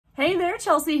Hey there,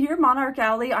 Chelsea here,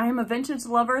 MonarchAlley. I am a vintage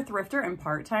lover, thrifter, and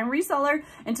part-time reseller,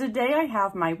 and today I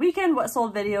have my weekend what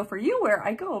sold video for you where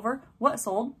I go over what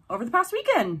sold over the past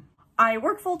weekend. I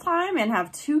work full-time and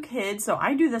have 2 kids, so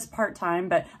I do this part-time,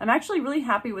 but I'm actually really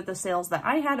happy with the sales that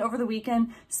I had over the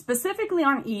weekend, specifically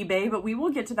on eBay, but we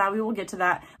will get to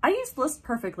that. I use List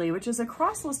Perfectly, which is a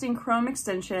cross-listing Chrome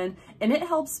extension, and it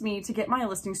helps me to get my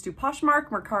listings to Poshmark,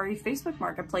 Mercari, Facebook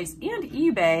Marketplace, and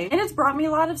eBay, and it's brought me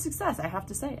a lot of success, I have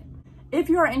to say it. If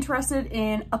you are interested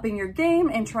in upping your game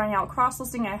and trying out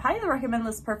cross-listing, I highly recommend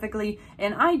List Perfectly,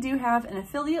 and I do have an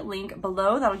affiliate link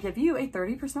below that'll give you a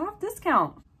 30% off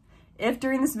discount. If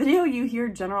during this video you hear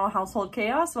general household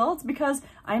chaos, well, it's because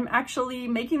I'm actually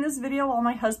making this video while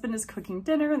my husband is cooking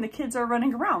dinner and the kids are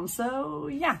running around. So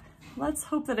yeah, let's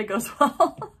hope that it goes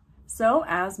well. So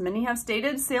as many have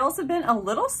stated, sales have been a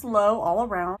little slow all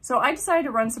around. So I decided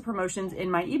to run some promotions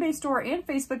in my eBay store and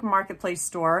Facebook Marketplace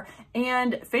store,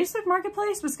 and Facebook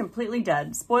Marketplace was completely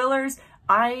dead. Spoilers,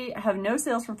 I have no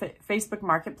sales from Facebook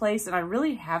Marketplace, and I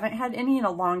really haven't had any in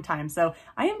a long time. So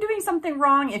I am doing something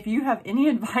wrong. If you have any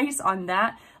advice on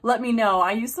that, let me know.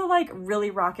 I used to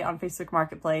really rock it on Facebook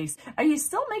Marketplace. I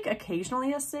still make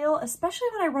occasionally a sale, especially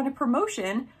when I run a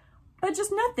promotion, but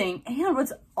just nothing. And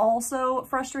what's also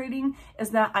frustrating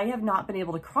is that I have not been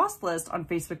able to cross-list on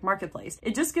Facebook Marketplace.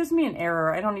 It just gives me an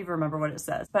error. I don't even remember what it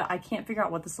says, but I can't figure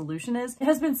out what the solution is. It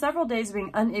has been several days being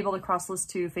unable to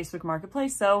cross-list to Facebook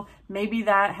Marketplace, so maybe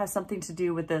that has something to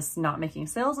do with this not making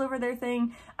sales over there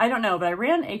thing. I don't know, but I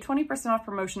ran a 20% off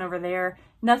promotion over there.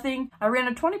 Nothing. I ran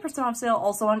a 20% off sale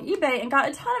also on eBay and got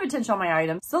a ton of attention on my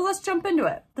items. So let's jump into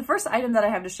it. The first item that I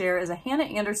have to share is a Hannah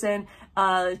Anderson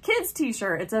kids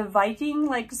t-shirt. It's a Viking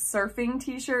surfing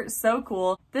t-shirt. So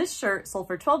cool. This shirt sold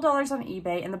for $12 on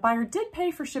eBay, and the buyer did pay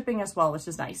for shipping as well, which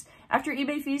is nice. After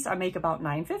eBay fees, I make about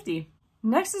 $9.50.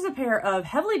 Next is a pair of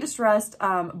heavily distressed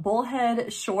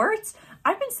bullhead shorts.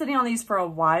 I've been sitting on these for a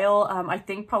while, I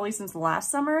think probably since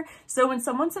last summer. So when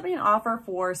someone sent me an offer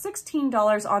for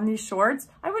 $16 on these shorts,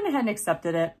 I went ahead and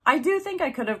accepted it. I do think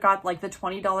I could have got the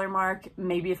 $20 mark,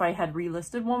 maybe if I had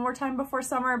relisted one more time before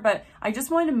summer, but I just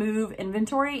wanted to move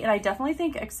inventory, and I definitely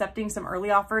think accepting some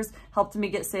early offers helped me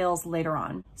get sales later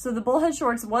on. So the bullhead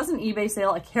shorts was an eBay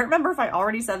sale. I can't remember if I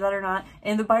already said that or not,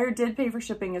 and the buyer did pay for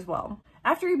shipping as well.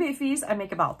 After eBay fees, I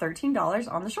make about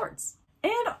 $13 on the shorts.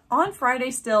 And on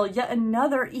Friday still, yet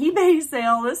another eBay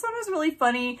sale. This one was really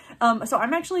funny. So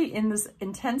I'm actually in this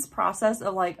intense process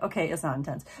of okay, it's not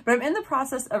intense, but I'm in the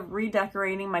process of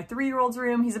redecorating my 3-year-old's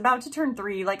room. He's about to turn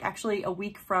 3, actually a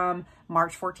week from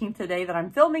March 14th today that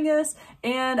I'm filming this.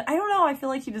 And I don't know, I feel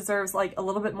like he deserves a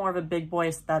little bit more of a big boy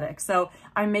aesthetic. So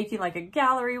I'm making a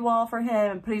gallery wall for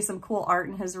him and putting some cool art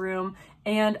in his room.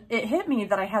 And it hit me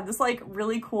that I had this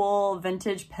really cool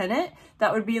vintage pennant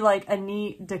that would be a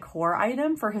neat decor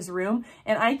item for his room.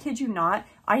 And I kid you not,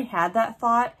 I had that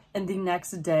thought, and the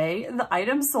next day the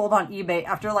item sold on eBay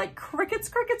after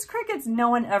crickets, no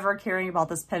one ever caring about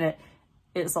this pennant.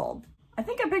 It sold. I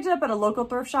think I picked it up at a local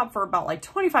thrift shop for about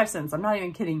 25 cents. I'm not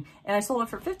even kidding. And I sold it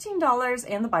for $15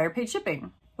 and the buyer paid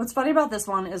shipping. What's funny about this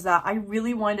one is that I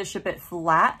really wanted to ship it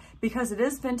flat because it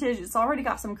is vintage. It's already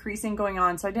got some creasing going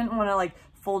on, so I didn't want to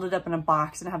fold it up in a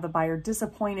box and have the buyer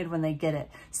disappointed when they get it.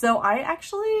 So I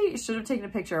actually should have taken a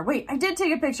picture. Wait, I did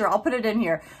take a picture. I'll put it in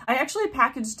here. I actually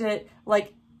packaged it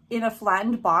in a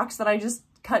flattened box that I just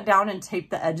cut down and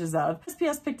taped the edges of.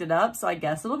 SPS picked it up, so I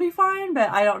guess it'll be fine, but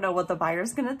I don't know what the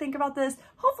buyer's gonna think about this.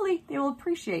 Hopefully they will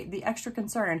appreciate the extra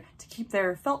concern to keep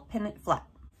their felt pennant flat.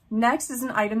 Next is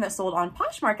an item that sold on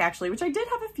Poshmark actually, which I did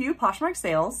have a few Poshmark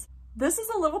sales. This is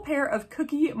a little pair of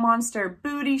Cookie Monster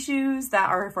booty shoes that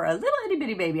are for a little itty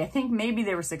bitty baby. I think maybe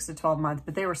they were 6 to 12 months,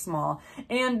 but they were small.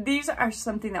 And these are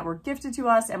something that were gifted to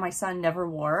us and my son never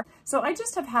wore. So I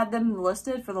just have had them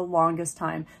listed for the longest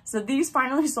time. So these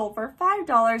finally sold for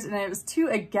 $5, and it was to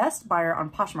a guest buyer on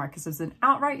Poshmark because it was an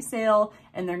outright sale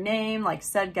and their name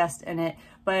said guest in it.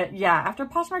 But yeah, after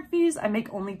Poshmark fees, I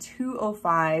make only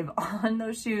 $205 on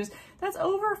those shoes. That's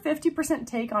over 50%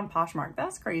 take on Poshmark.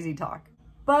 That's crazy talk.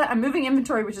 But I'm moving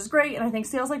inventory, which is great, and I think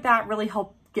sales like that really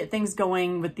help get things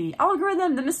going with the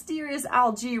algorithm, the mysterious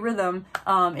algae rhythm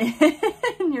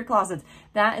in your closets.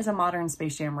 That is a modern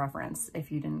Space Jam reference,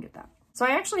 if you didn't get that. So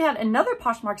I actually had another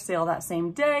Poshmark sale that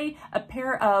same day, a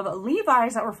pair of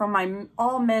Levi's that were from my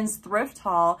all men's thrift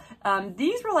haul.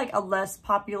 These were a less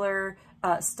popular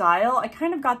style. I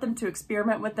kind of got them to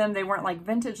experiment with them. They weren't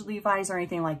vintage Levi's or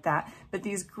anything like that, but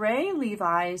these gray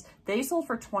Levi's, they sold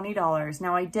for $20.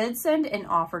 Now I did send an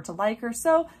offer to Liker,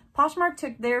 so Poshmark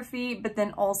took their fee, but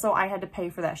then also I had to pay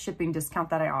for that shipping discount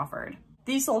that I offered.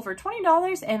 These sold for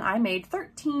 $20 and I made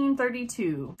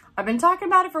 $13.32. I've been talking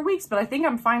about it for weeks, but I think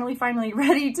I'm finally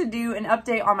ready to do an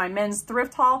update on my men's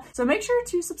thrift haul. So make sure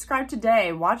to subscribe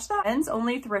today, watch that men's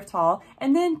only thrift haul,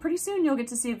 and then pretty soon you'll get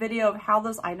to see a video of how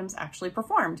those items actually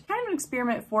performed. Kind of an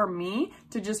experiment for me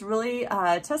to just really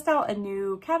test out a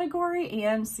new category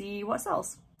and see what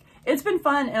sells. It's been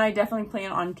fun, and I definitely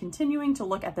plan on continuing to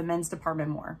look at the men's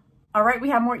department more. All right, we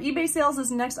have more eBay sales.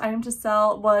 This next item to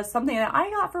sell was something that I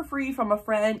got for free from a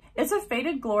friend. It's a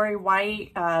Faded Glory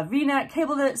white V-neck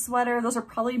cable knit sweater. Those are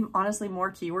probably honestly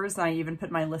more keywords than I even put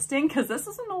in my listing because this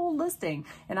is an old listing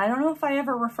and I don't know if I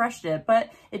ever refreshed it, but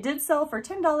it did sell for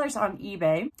 $10 on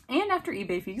eBay. And after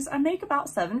eBay fees, I make about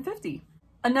 $7.50.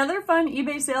 Another fun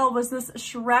eBay sale was this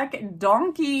Shrek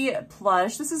donkey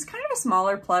plush. This is kind of a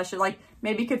smaller plush. It like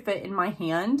maybe could fit in my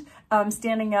hand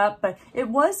standing up, but it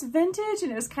was vintage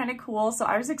and it was kind of cool. So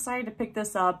I was excited to pick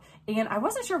this up and I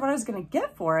wasn't sure what I was gonna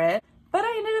get for it, but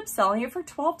I ended up selling it for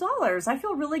 $12. I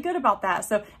feel really good about that.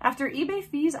 So after eBay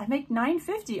fees, I make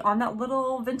 $9.50 on that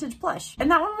little vintage plush.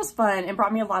 And that one was fun and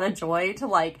brought me a lot of joy to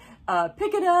like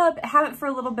pick it up, have it for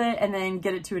a little bit, and then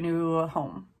get it to a new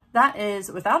home. That is,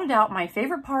 without a doubt, my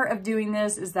favorite part of doing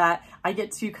this is that I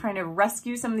get to kind of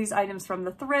rescue some of these items from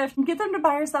the thrift and get them to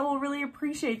buyers that will really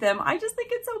appreciate them. I just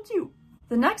think it's so cute.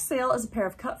 The next sale is a pair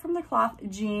of cut from the cloth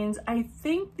jeans. I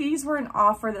think these were an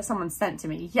offer that someone sent to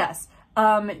me. Yes.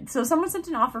 So someone sent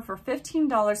an offer for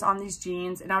 $15 on these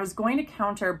jeans and I was going to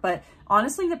counter, but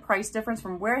honestly, the price difference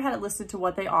from where I had it listed to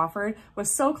what they offered was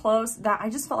so close that I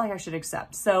just felt like I should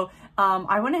accept. So,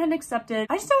 I went ahead and accepted.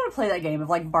 I just don't want to play that game of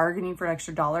like bargaining for an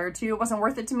extra dollar or two. It wasn't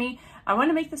worth it to me. I want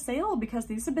to make the sale because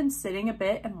these have been sitting a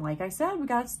bit. And like I said, we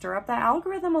got to stir up that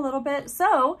algorithm a little bit.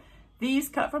 So these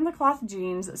cut from the cloth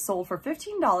jeans sold for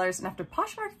 $15 and after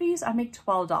Poshmark fees, I make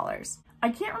 $12. I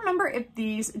can't remember if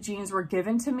these jeans were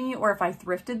given to me or if I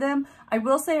thrifted them. I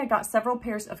will say I got several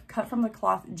pairs of cut from the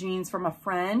cloth jeans from a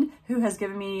friend who has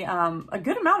given me a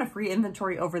good amount of free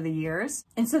inventory over the years.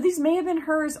 And so these may have been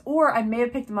hers or I may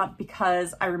have picked them up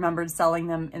because I remembered selling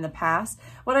them in the past.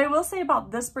 What I will say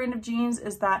about this brand of jeans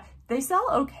is that they sell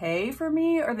okay for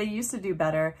me, or they used to do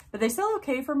better, but they sell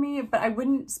okay for me, but I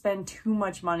wouldn't spend too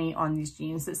much money on these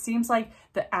jeans. It seems like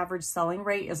the average selling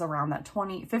rate is around that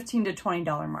 $15 to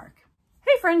 $20 mark.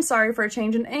 Hey friends, sorry for a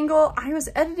change in angle. I was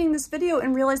editing this video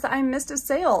and realized that I missed a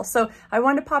sale. So I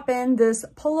wanted to pop in this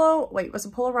polo, wait, was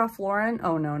it Polo Ralph Lauren?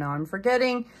 Oh no, now I'm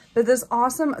forgetting. But this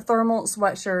awesome thermal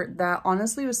sweatshirt that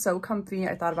honestly was so comfy,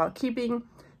 I thought about keeping.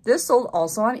 This sold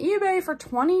also on eBay for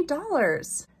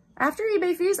 $20. After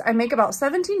eBay fees, I make about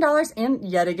 $17 and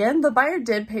yet again, the buyer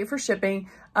did pay for shipping.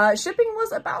 Shipping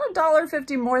was about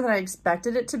 $1.50 more than I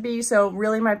expected it to be, so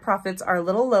really my profits are a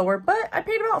little lower, but I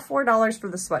paid about $4 for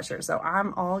the sweatshirt, so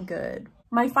I'm all good.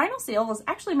 My final sale was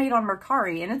actually made on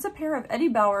MonarchAlley, and it's a pair of Eddie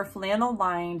Bauer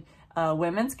flannel-lined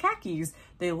women's khakis.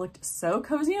 They looked so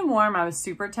cozy and warm. I was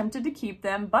super tempted to keep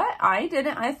them, but I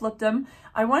didn't. I flipped them.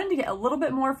 I wanted to get a little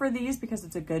bit more for these because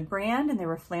it's a good brand and they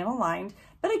were flannel lined.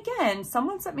 But again,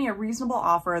 someone sent me a reasonable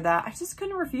offer that I just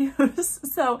couldn't refuse.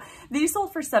 So these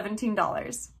sold for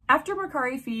 $17. After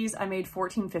MonarchAlley fees, I made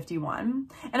 $14.51.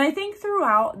 And I think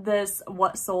throughout this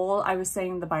what sold, I was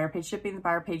saying the buyer paid shipping, the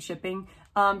buyer paid shipping.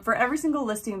 For every single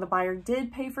listing, the buyer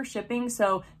did pay for shipping,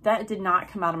 so that did not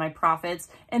come out of my profits.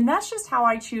 And that's just how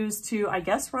I choose to, I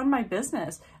guess, run my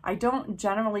business. I don't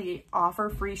generally offer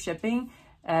free shipping.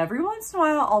 Every once in a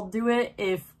while, I'll do it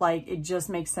if like it just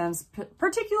makes sense,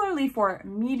 particularly for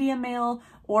media mail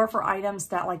or for items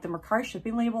that like the MonarchAlley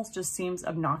shipping labels just seems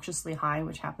obnoxiously high,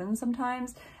 which happens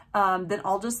sometimes. Then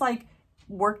I'll just like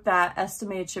work that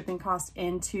estimated shipping cost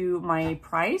into my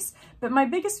price. But my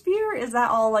biggest fear is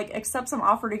that I'll like accept some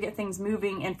offer to get things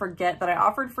moving and forget that I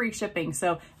offered free shipping.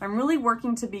 So I'm really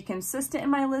working to be consistent in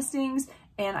my listings,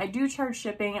 and I do charge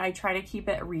shipping. I try to keep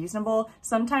it reasonable.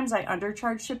 Sometimes I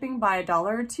undercharge shipping by $1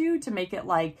 or $2 to make it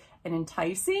like an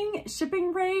enticing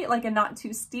shipping rate, like a not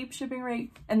too steep shipping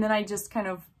rate. And then I just kind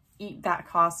of eat that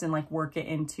cost and like work it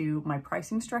into my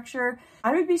pricing structure.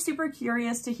 I would be super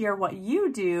curious to hear what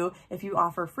you do if you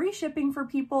offer free shipping for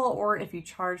people or if you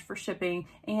charge for shipping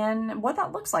and what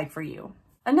that looks like for you.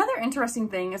 Another interesting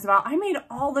thing is about I made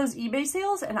all those eBay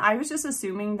sales and I was just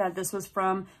assuming that this was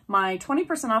from my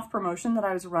 20% off promotion that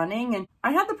I was running, and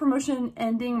I had the promotion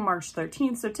ending March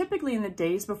 13th. So typically in the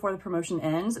days before the promotion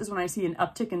ends is when I see an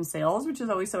uptick in sales, which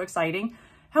is always so exciting.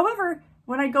 However,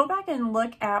 when I go back and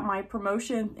look at my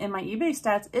promotion in my eBay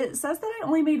stats, it says that I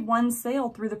only made one sale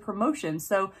through the promotion.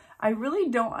 So I really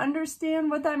don't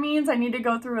understand what that means. I need to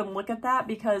go through and look at that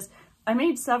because I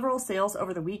made several sales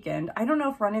over the weekend. I don't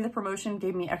know if running the promotion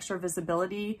gave me extra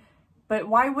visibility, but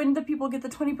why wouldn't the people get the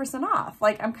 20% off?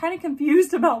 Like, I'm kind of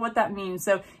confused about what that means.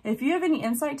 So if you have any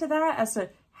insight to that as to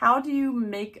how do you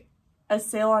make a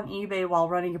sale on eBay while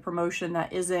running a promotion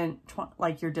that isn't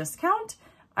like your discount,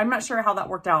 I'm not sure how that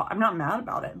worked out. I'm not mad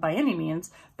about it by any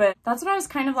means, but that's what I was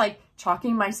kind of like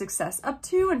chalking my success up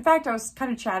to. In fact, I was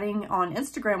kind of chatting on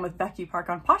Instagram with Becky Park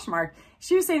on Poshmark.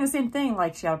 She was saying the same thing,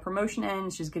 like she had a promotion in,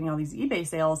 she's getting all these eBay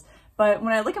sales. But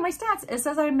when I look at my stats, it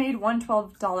says I made one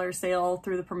 $12 sale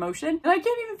through the promotion. And I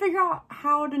can't even figure out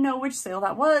how to know which sale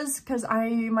that was because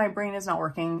my brain is not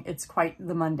working. It's quite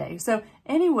the Monday. So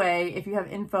anyway, if you have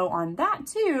info on that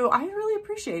too, I really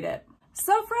appreciate it.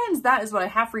 So friends, that is what I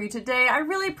have for you today. I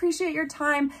really appreciate your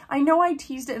time. I know I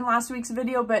teased it in last week's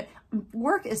video, but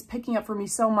work is picking up for me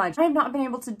so much. I have not been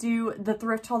able to do the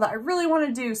thrift haul that I really want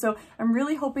to do. So I'm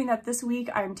really hoping that this week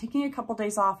I'm taking a couple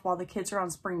days off while the kids are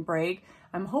on spring break.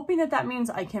 I'm hoping that that means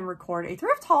I can record a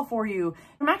thrift haul for you. What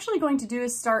I'm actually going to do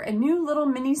is start a new little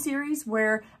mini series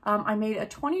where I made a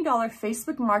 $20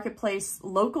 Facebook Marketplace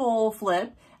local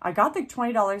flip. I got the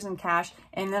 $20 in cash,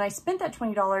 and then I spent that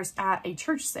 $20 at a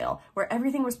church sale where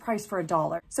everything was priced for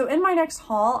 $1. So in my next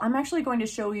haul, I'm actually going to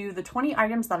show you the 20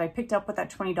 items that I picked up with that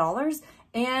 $20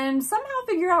 and somehow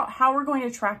figure out how we're going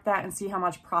to track that and see how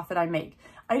much profit I make.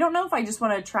 I don't know if I just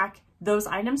want to track those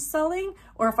items selling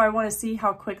or if I want to see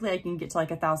how quickly I can get to like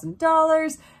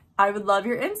 $1,000. I would love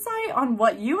your insight on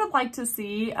what you would like to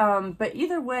see. But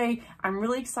either way, I'm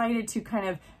really excited to kind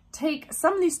of take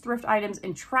some of these thrift items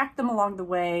and track them along the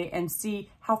way and see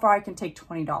how far I can take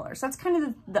 $20. That's kind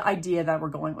of the idea that we're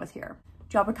going with here.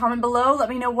 Drop a comment below. Let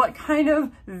me know what kind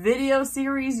of video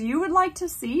series you would like to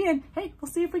see. And hey, we'll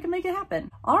see if we can make it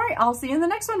happen. All right, I'll see you in the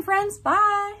next one, friends.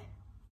 Bye.